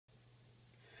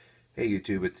Hey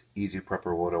YouTube, it's Easy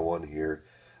Prepper 101 here.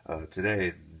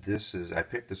 Today, I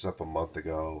picked this up a month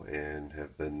ago and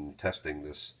have been testing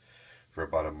this for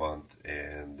about a month,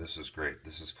 and this is great.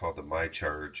 This is called the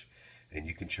MyCharge, and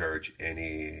you can charge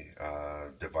any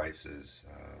devices.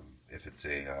 If it's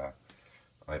a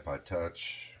iPod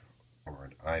Touch or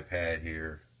an iPad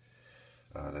here,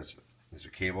 there's a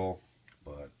cable,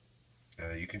 but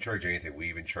you can charge anything. We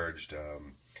even charged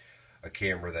a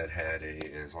camera that had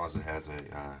as long as it has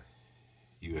a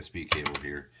USB cable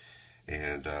here,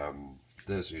 and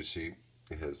this you see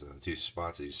it has two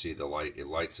spots. You see the light; it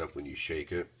lights up when you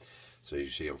shake it, so you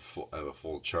see I have a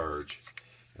full charge.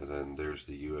 And then there's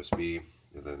the USB,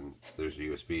 and then there's the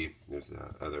USB. There's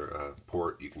the other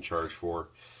port you can charge for.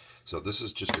 So this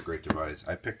is just a great device.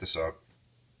 I picked this up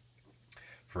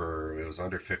for it was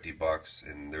under 50 bucks,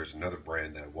 and there's another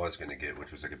brand that I was going to get,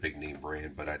 which was like a big name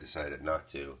brand, but I decided not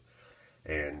to.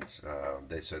 And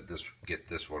they said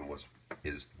this one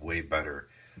is way better.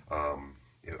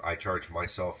 If I charge my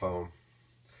cell phone,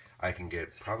 I can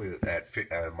get probably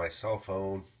at my cell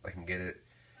phone I can get it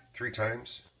 3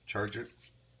 times, charge it,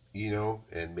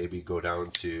 and maybe go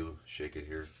down to shake it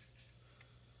here,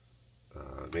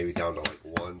 maybe down to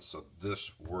like 1. So this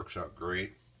works out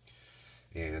great.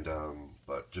 And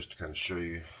but just to kind of show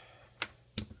you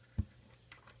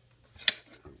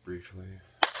briefly,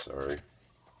 sorry.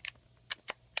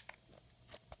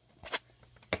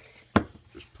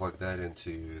 Just plug that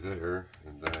into there,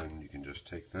 and then you can just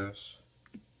take this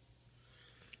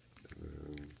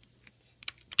and then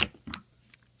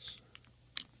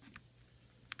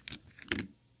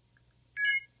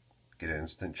get an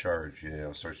instant charge.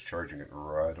 It starts charging it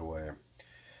right away.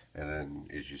 And then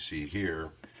as you see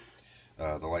here,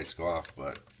 the lights go off,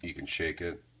 but you can shake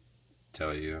it,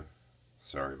 tell you,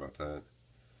 sorry about that,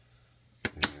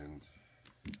 and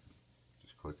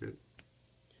just click it.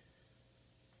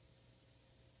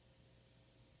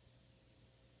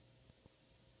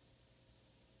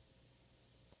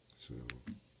 So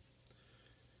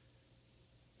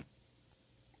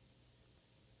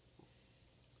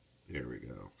there we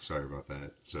go. Sorry about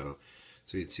that. So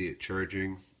you can see it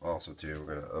charging. Also too,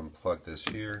 we're going to unplug this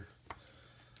here,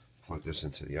 plug this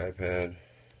into the iPad.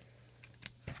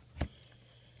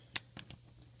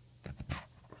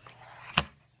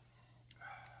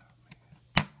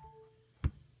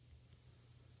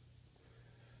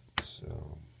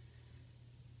 So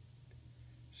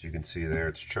you can see there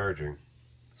it's charging.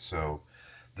 So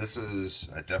this is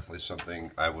definitely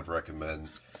something I would recommend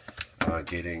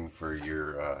getting for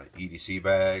your EDC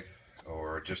bag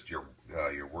or just your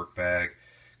work bag,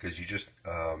 because you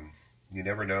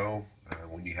never know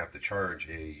when you have to charge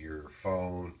your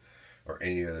phone or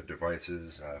any other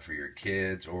devices for your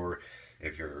kids, or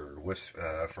if you're with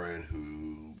a friend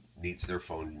who needs their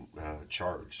phone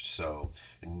charged. So,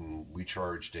 and we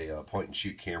charged a point and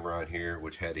shoot camera on here,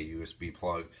 which had a USB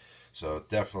plug. So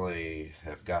definitely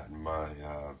have gotten my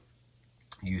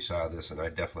use out of this, and I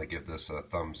definitely give this a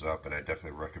thumbs up, and I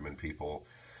definitely recommend people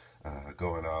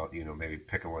going out, maybe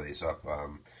picking one of these up.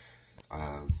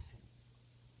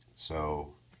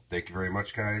 So thank you very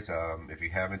much, guys. If you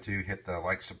haven't hit the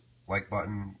like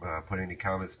button, put any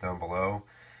comments down below,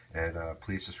 and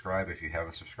please subscribe if you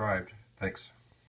haven't subscribed. Thanks.